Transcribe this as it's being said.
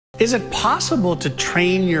Is it possible to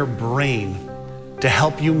train your brain to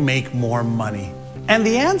help you make more money? And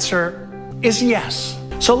the answer is yes.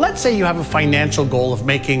 So let's say you have a financial goal of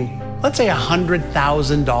making, let's say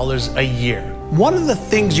 $100,000 a year. One of the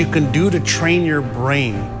things you can do to train your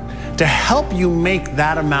brain to help you make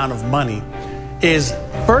that amount of money is,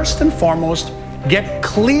 first and foremost, get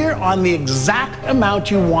clear on the exact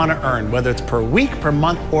amount you want to earn, whether it's per week, per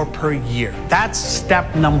month, or per year. That's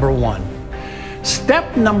step number one.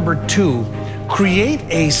 Step number two, create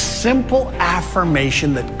a simple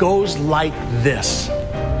affirmation that goes like this.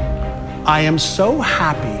 I am so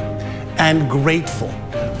happy and grateful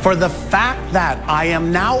for the fact that I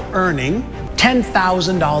am now earning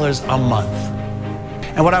 $10,000 a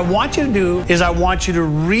month. And what I want you to do is I want you to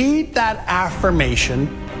read that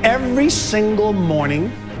affirmation every single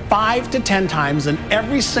morning 5 to 10 times, and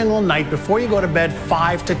every single night before you go to bed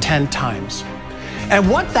 5 to 10 times. And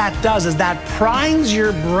what that does is that primes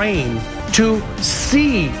your brain to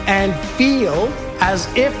see and feel as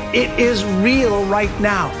if it is real right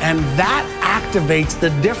now. And that activates the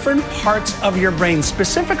different parts of your brain,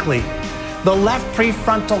 specifically the left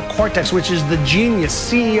prefrontal cortex, which is the genius,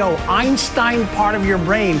 CEO, Einstein part of your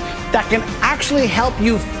brain that can actually help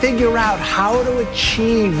you figure out how to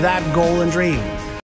achieve that goal and dream.